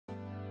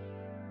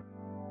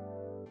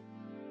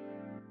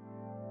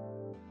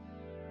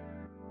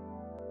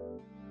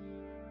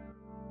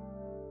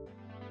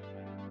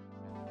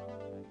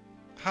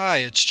Hi,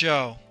 it's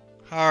Joe.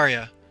 How are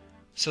ya?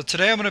 So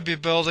today I'm going to be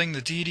building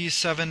the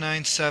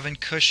DD-797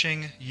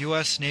 Cushing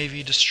U.S.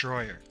 Navy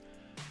destroyer.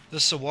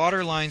 This is a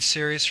waterline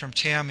series from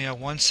TAMIYA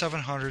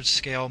 1/700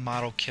 scale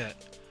model kit.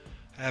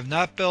 I have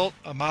not built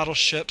a model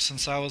ship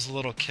since I was a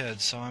little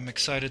kid, so I'm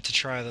excited to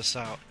try this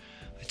out.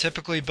 I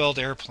typically build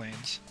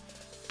airplanes,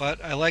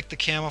 but I like the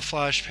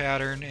camouflage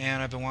pattern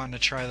and I've been wanting to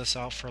try this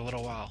out for a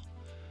little while.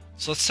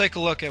 So let's take a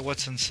look at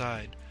what's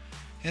inside.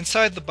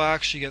 Inside the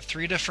box you get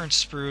 3 different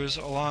sprues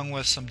along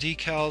with some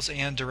decals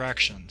and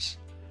directions.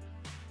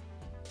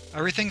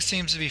 Everything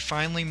seems to be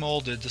finely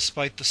molded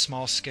despite the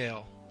small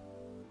scale.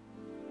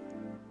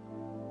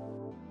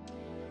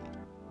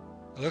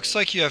 It looks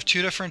like you have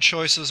 2 different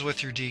choices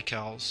with your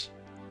decals.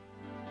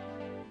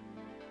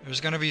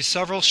 There's going to be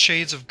several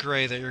shades of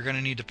gray that you're going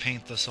to need to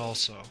paint this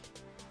also.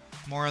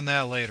 More on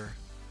that later.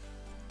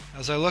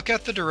 As I look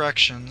at the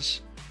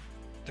directions,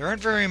 there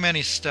aren't very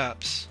many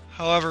steps.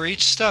 However,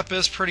 each step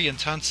is pretty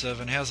intensive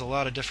and has a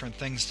lot of different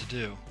things to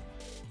do.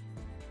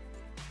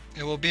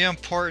 It will be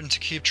important to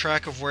keep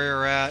track of where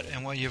you're at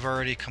and what you've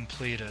already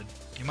completed.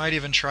 You might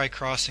even try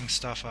crossing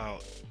stuff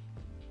out.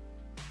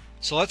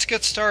 So let's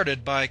get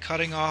started by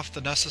cutting off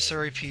the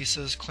necessary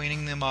pieces,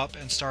 cleaning them up,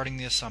 and starting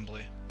the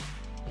assembly.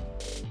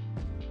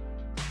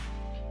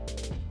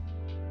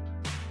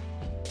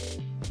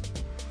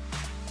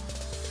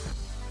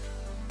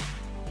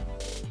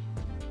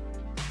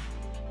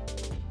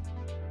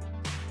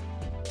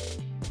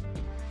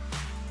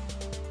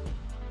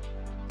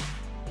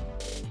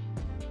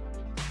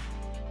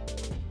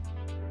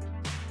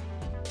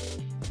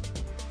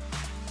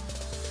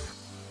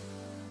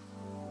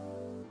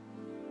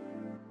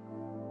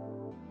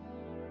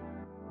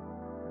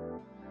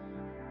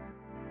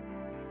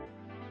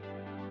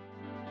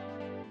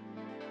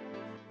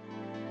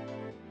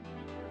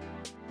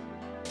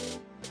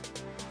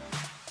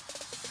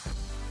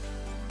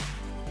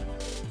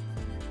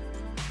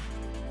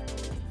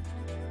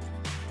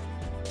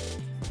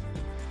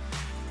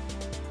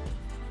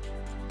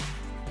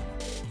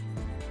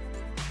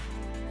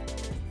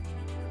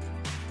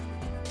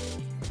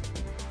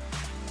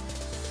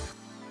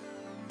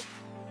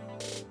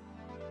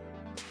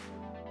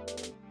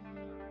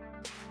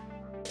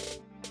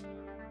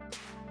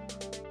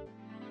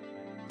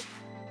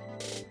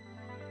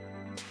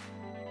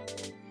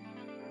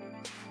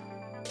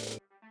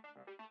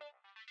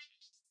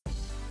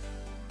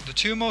 The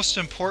 2 most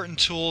important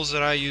tools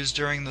that I use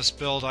during this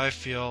build, I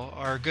feel,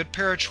 are a good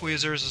pair of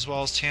tweezers as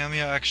well as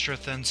TAMIYA extra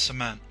thin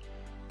cement.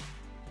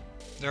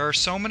 There are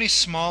so many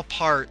small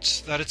parts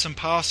that it's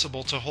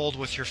impossible to hold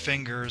with your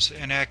fingers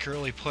and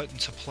accurately put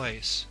into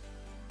place.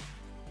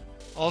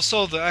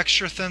 Also, the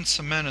extra thin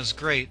cement is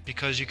great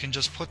because you can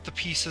just put the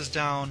pieces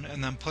down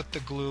and then put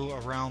the glue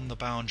around the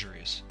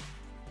boundaries.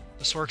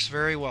 This works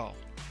very well.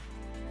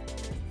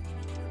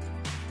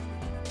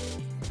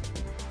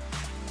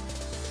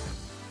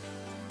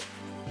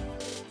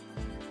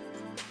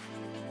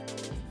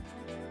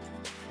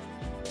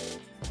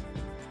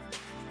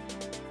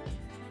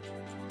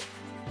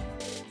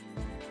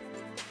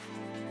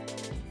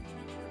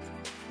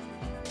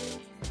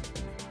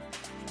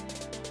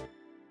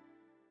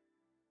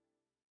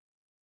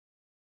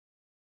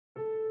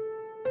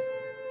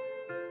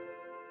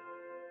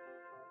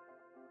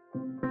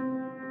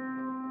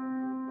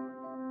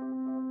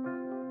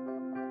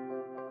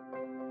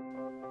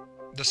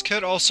 This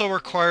kit also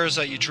requires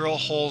that you drill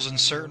holes in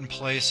certain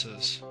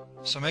places,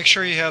 so make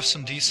sure you have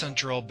some decent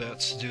drill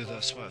bits to do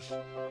this with.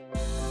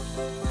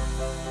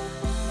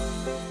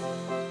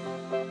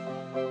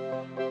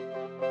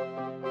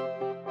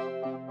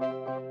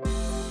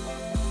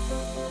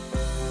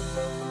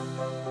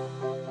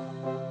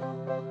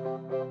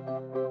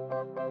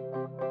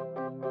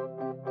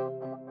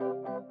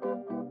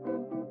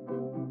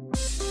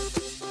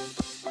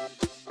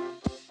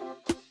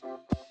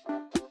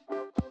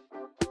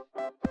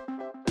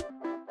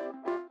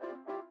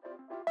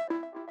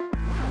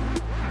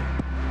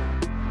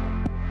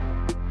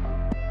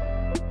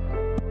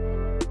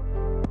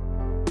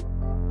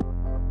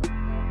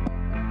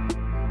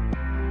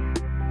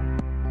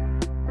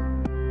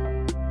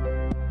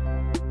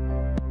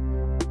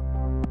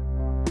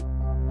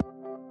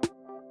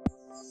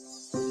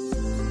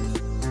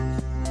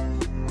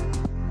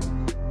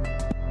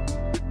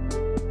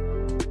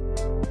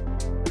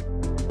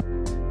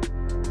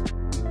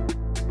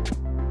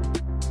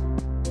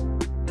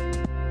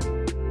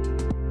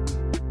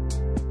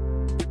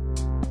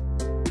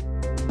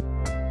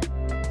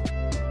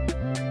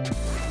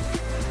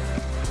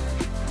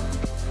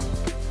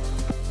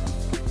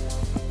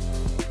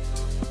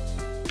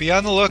 Be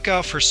on the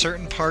lookout for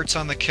certain parts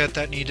on the kit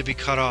that need to be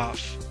cut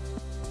off.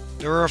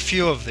 There are a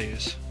few of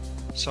these,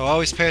 so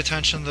always pay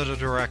attention to the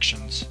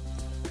directions.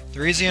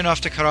 They're easy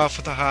enough to cut off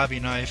with a hobby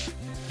knife,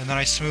 and then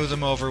I smooth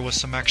them over with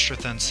some extra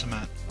thin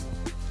cement.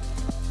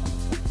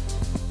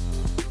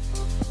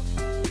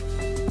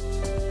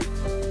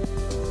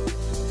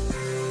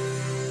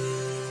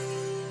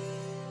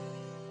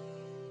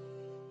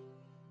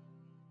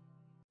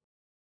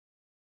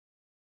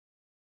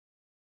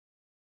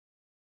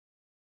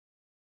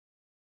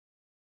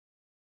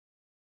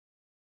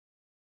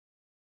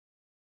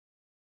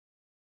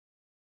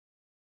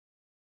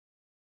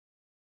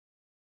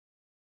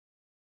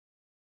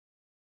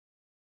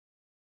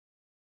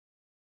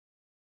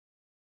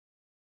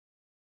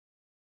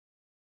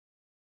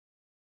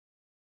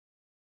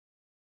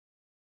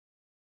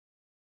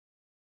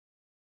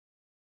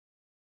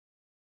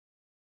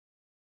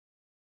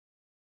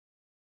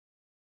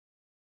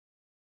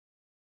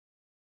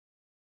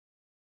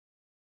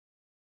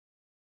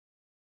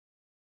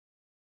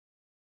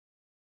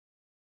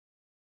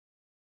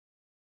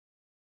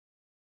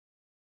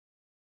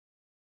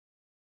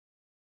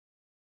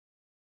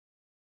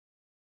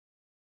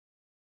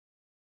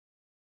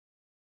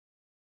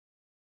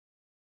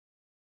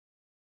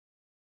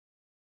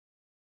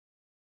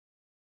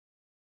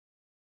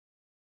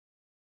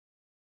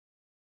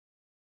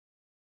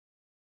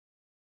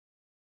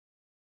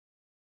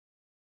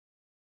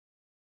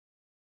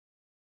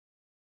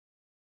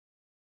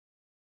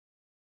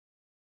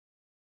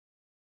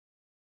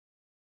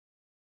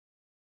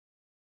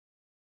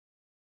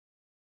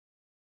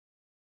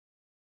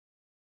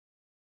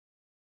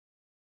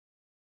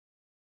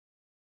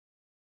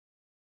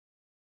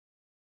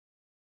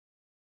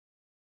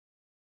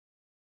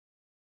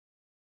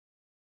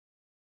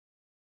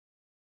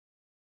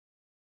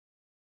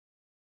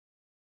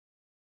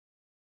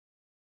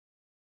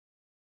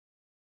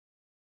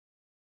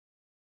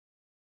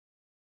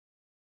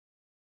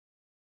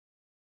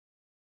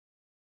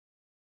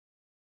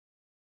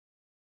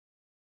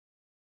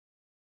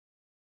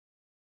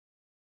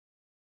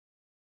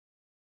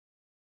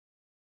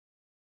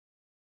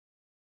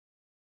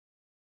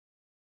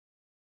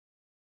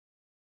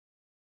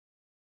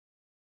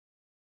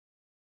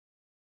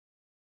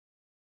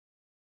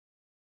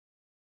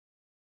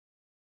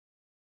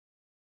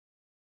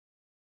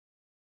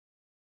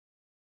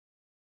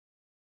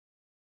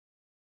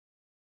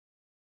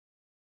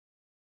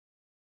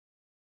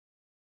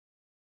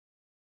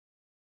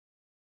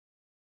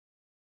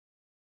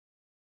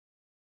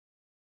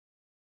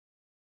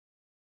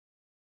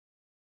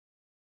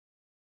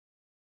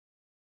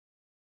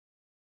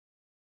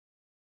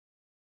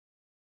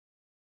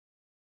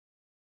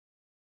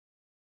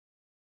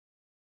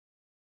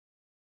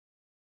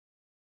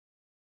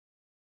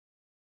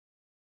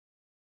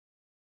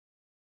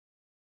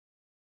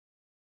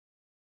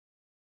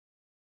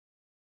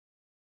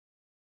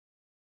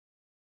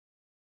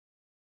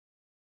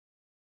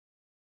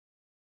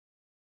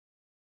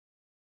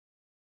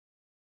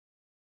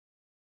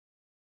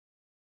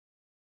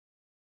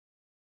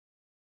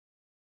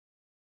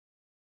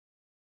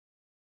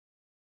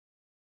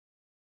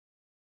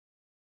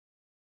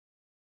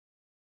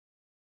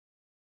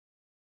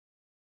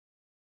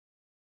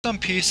 Some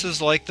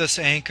pieces like this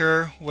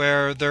anchor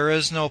where there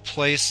is no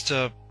place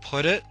to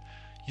put it.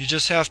 You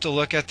just have to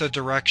look at the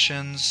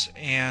directions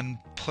and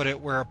put it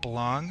where it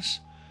belongs.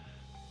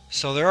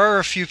 So there are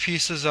a few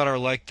pieces that are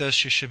like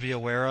this you should be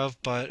aware of,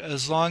 but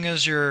as long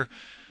as you're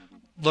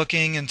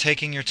looking and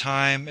taking your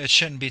time, it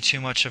shouldn't be too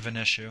much of an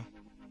issue.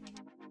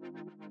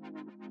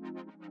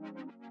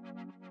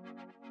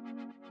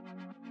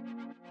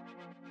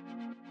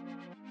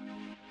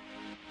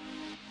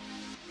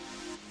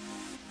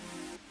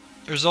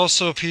 There's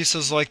also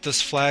pieces like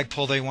this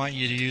flagpole they want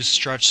you to use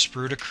stretch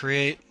sprue to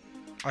create.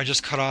 I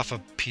just cut off a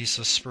piece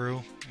of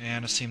sprue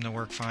and it seemed to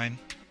work fine.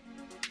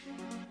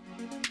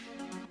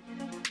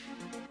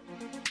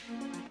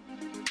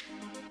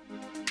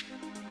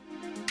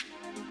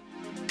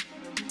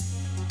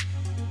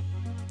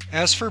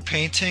 As for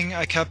painting,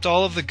 I kept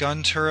all of the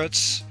gun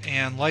turrets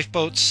and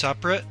lifeboats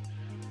separate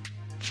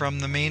from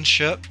the main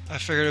ship. I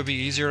figured it would be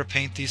easier to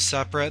paint these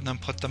separate and then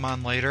put them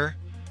on later.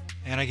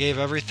 And I gave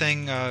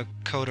everything a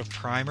coat of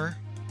primer.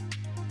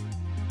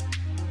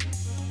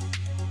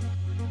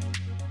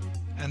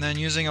 And then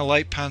using a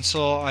light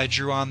pencil, I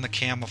drew on the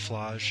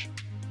camouflage.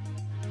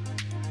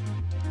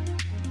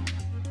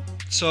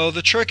 So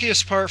the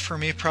trickiest part for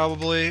me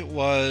probably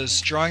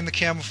was drawing the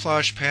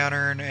camouflage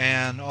pattern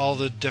and all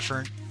the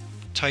different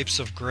types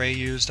of gray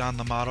used on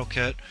the model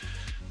kit.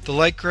 The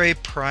light gray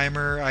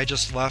primer I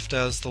just left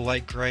as the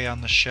light gray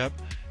on the ship,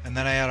 and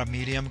then I had a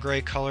medium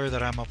gray color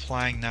that I'm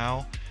applying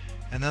now.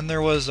 And then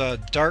there was a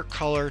dark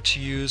color to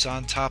use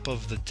on top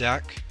of the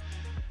deck,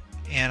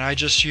 and I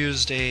just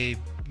used a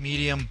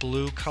medium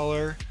blue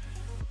color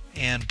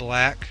and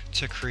black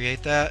to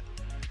create that.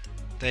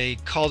 They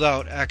called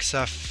out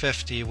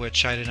XF50,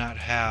 which I did not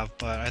have,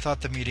 but I thought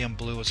the medium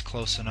blue was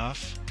close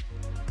enough.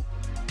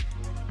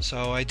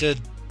 So I did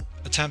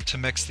attempt to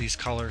mix these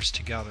colors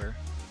together.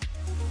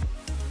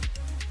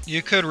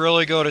 You could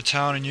really go to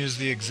town and use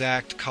the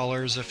exact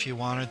colors if you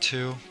wanted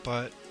to,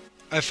 but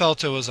I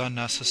felt it was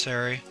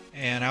unnecessary,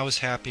 and I was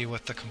happy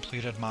with the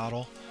completed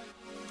model.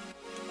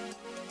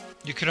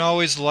 You can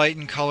always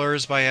lighten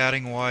colors by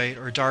adding white,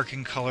 or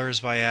darken colors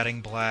by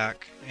adding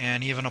black,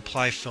 and even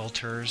apply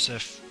filters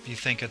if you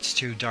think it's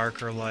too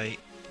dark or light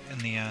in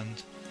the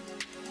end.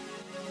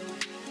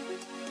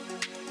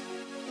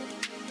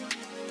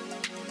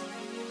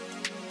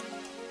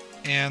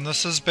 And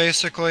this is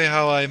basically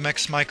how I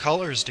mix my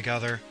colors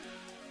together.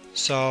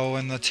 So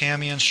in the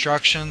TAMIYA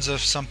instructions, if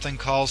something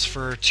calls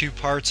for 2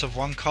 parts of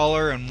one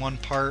color and 1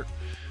 part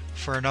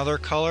for another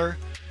color,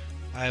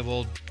 I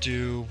will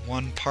do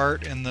 1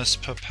 part in this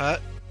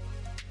pipette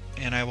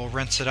and I will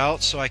rinse it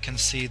out so I can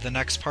see the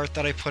next part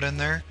that I put in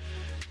there,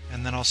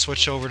 and then I'll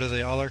switch over to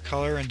the other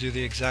color and do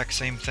the exact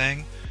same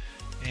thing.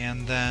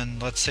 And then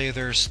let's say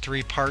there's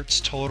 3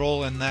 parts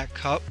total in that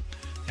cup.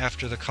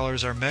 After the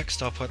colors are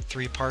mixed, I'll put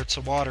 3 parts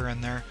of water in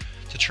there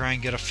to try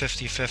and get a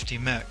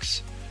 50-50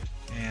 mix.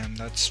 And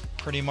that's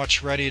pretty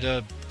much ready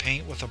to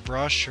paint with a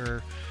brush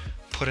or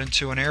put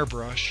into an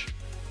airbrush.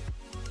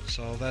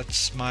 So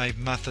that's my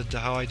method to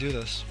how I do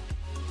this.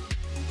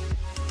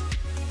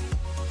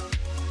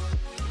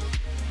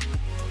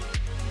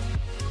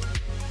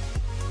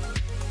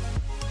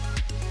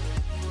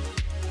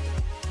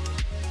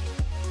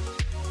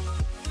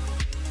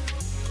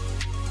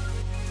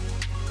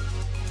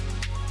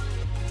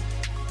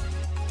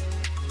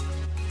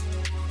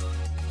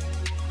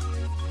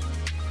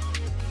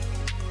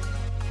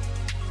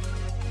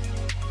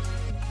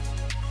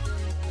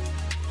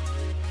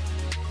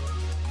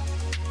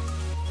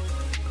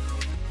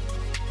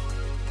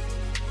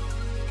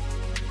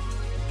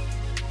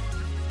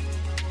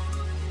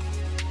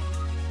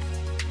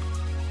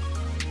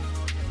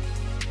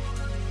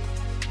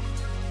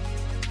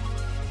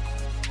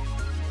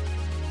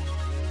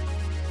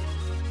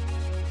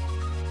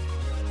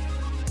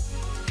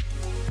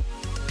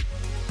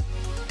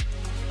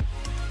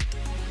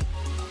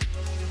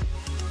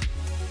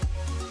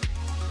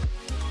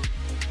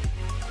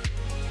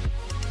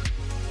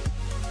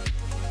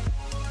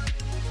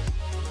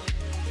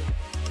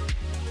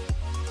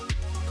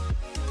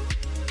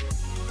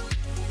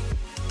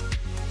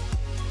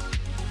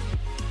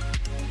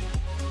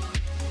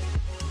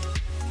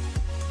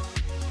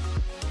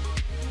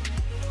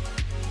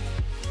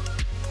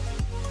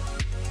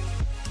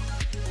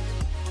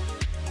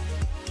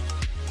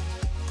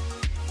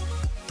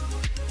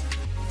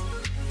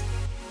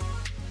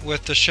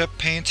 With the ship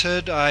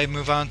painted, I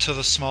move on to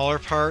the smaller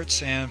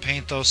parts and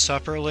paint those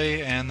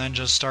separately, and then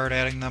just start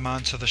adding them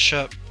onto the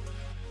ship.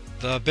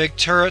 The big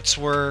turrets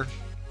were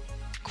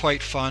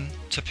quite fun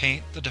to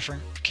paint, the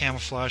different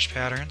camouflage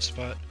patterns,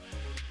 but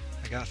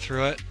I got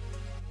through it.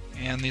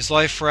 And these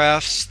life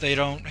rafts, they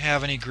don't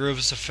have any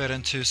grooves to fit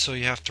into, so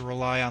you have to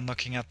rely on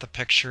looking at the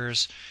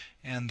pictures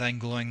and then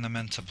gluing them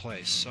into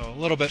place. So a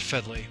little bit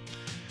fiddly.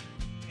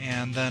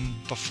 And then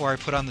before I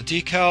put on the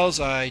decals,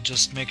 I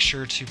just make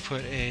sure to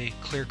put a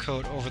clear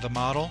coat over the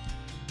model,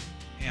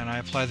 and I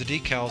apply the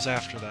decals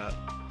after that.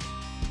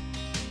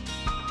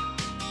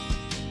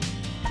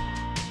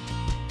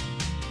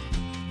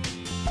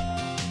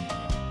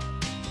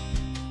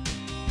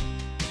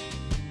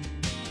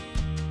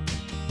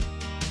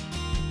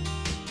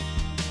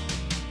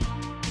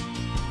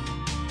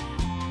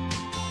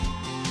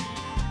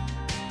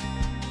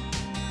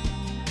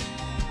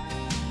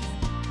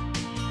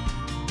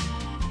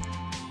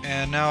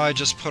 And now I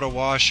just put a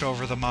wash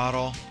over the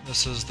model.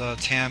 This is the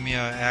TAMIYA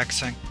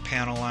Accent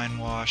Panel Line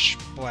Wash,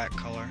 black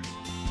color.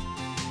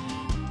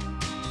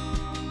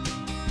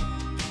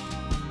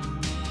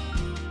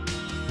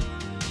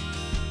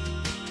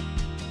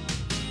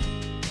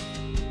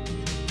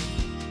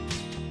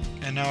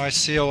 And now I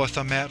seal with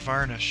a matte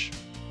varnish.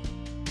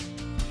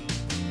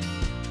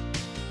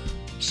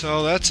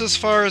 So that's as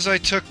far as I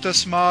took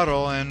this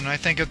model, and I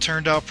think it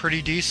turned out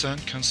pretty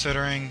decent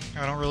considering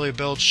I don't really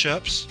build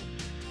ships.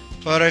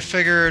 But I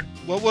figured,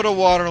 what would a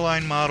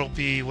waterline model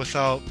be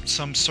without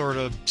some sort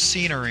of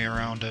scenery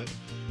around it?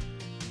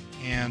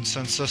 And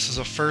since this is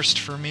a first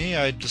for me,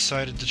 I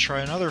decided to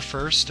try another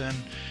first, and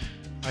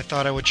I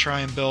thought I would try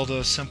and build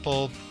a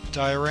simple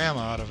diorama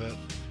out of it.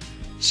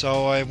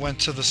 So I went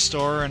to the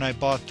store and I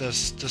bought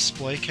this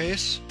display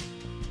case,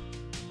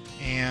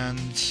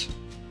 and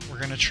we're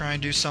going to try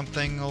and do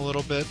something a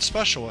little bit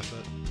special with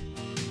it.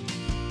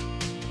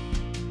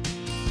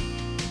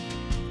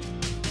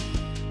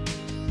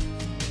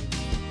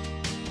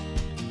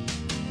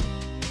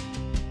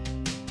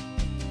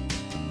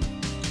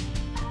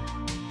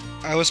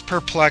 I was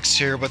perplexed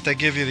here, but they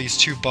give you these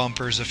two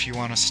bumpers if you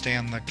want to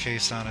stand the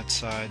case on its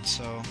side,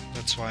 so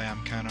that's why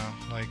I'm kind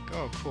of like,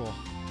 oh, cool.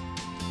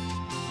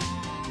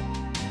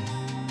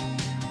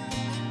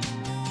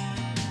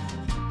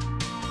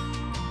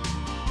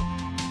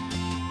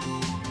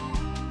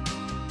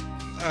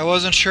 I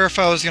wasn't sure if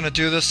I was going to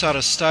do this out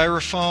of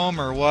styrofoam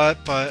or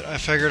what, but I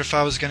figured if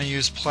I was going to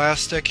use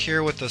plastic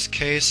here with this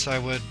case, I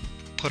would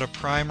put a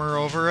primer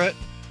over it,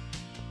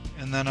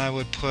 and then I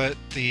would put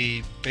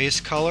the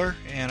base color,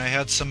 and I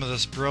had some of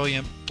this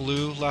brilliant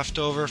blue left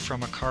over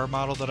from a car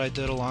model that I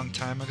did a long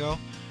time ago,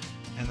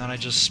 and then I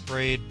just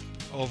sprayed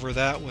over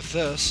that with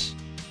this,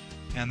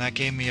 and that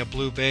gave me a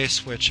blue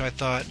base, which I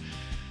thought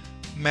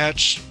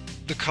matched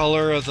the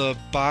color of the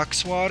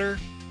box water,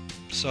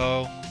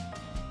 so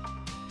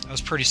I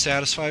was pretty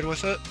satisfied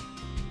with it.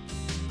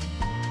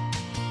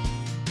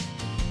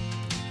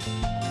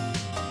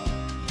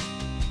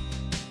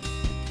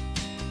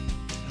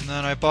 And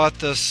then I bought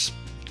this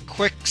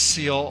Quick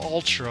Seal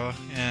Ultra,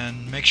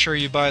 and make sure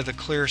you buy the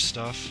clear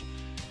stuff.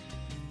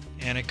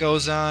 And it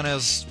goes on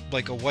as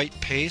like a white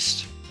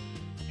paste,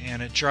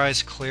 and it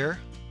dries clear,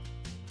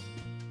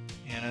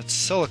 and it's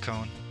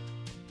silicone,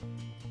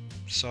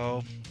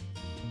 so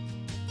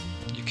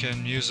you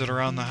can use it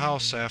around the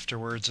house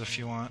afterwards if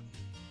you want.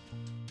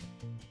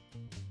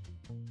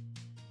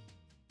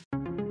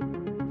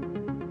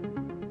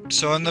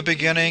 So in the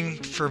beginning,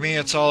 for me,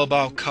 it's all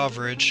about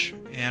coverage,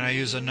 and I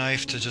use a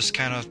knife to just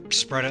kind of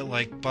spread it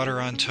like butter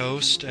on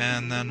toast,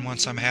 and then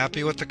once I'm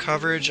happy with the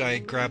coverage, I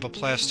grab a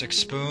plastic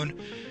spoon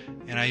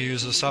and I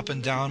use this up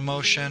and down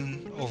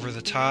motion over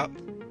the top.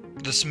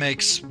 This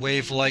makes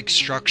wave-like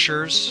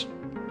structures,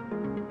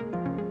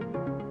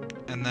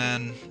 and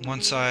then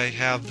once I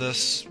have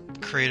this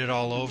created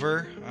all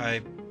over,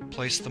 I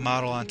place the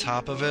model on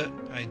top of it.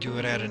 I do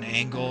it at an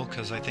angle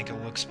because I think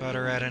it looks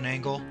better at an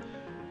angle.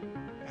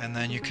 And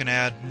then you can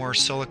add more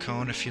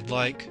silicone if you'd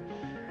like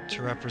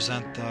to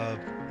represent the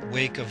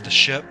wake of the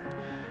ship.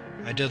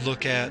 I did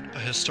look at a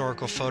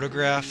historical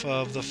photograph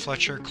of the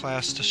Fletcher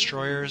class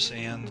destroyers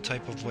and the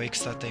type of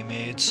wakes that they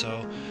made,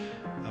 so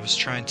I was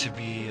trying to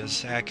be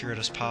as accurate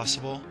as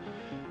possible.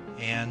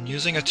 And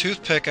using a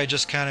toothpick, I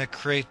just kind of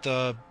create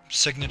the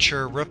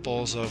signature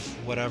ripples of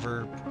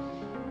whatever,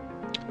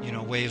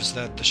 waves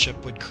that the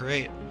ship would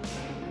create.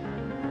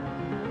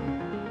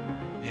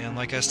 And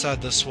like I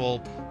said, this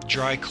will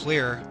dry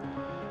clear.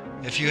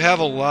 If you have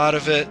a lot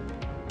of it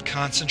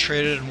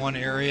concentrated in one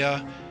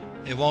area,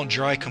 it won't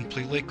dry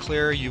completely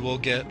clear. You will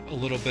get a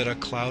little bit of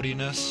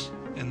cloudiness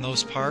in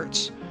those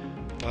parts,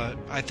 but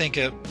I think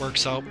it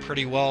works out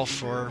pretty well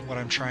for what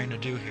I'm trying to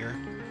do here,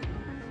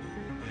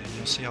 and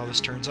you'll see how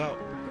this turns out.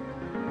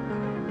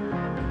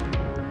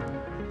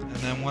 And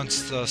then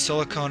once the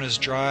silicone is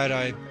dried,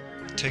 I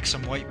take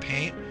some white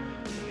paint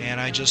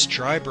and I just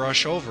dry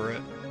brush over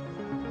it,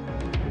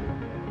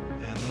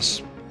 and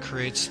this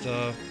creates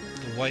the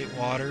white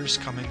waters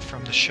coming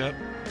from the ship.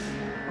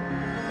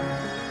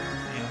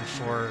 And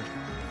for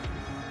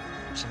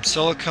some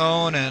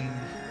silicone and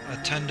a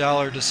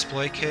 $10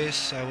 display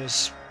case, I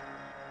was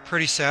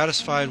pretty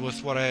satisfied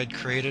with what I had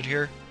created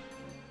here.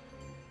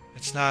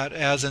 It's not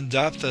as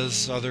in-depth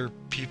as other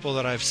people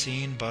that I've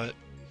seen, but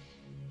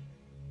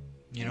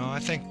I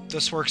think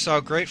this works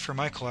out great for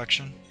my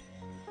collection.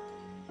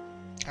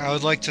 I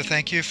would like to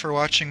thank you for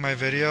watching my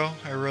video.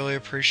 I really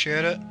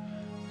appreciate it.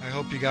 I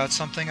hope you got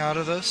something out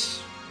of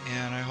this,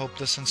 and I hope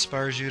this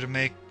inspires you to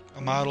make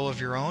a model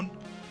of your own.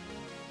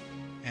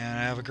 And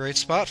I have a great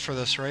spot for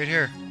this right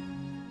here.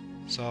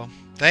 So,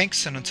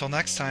 thanks, and until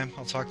next time,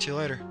 I'll talk to you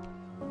later.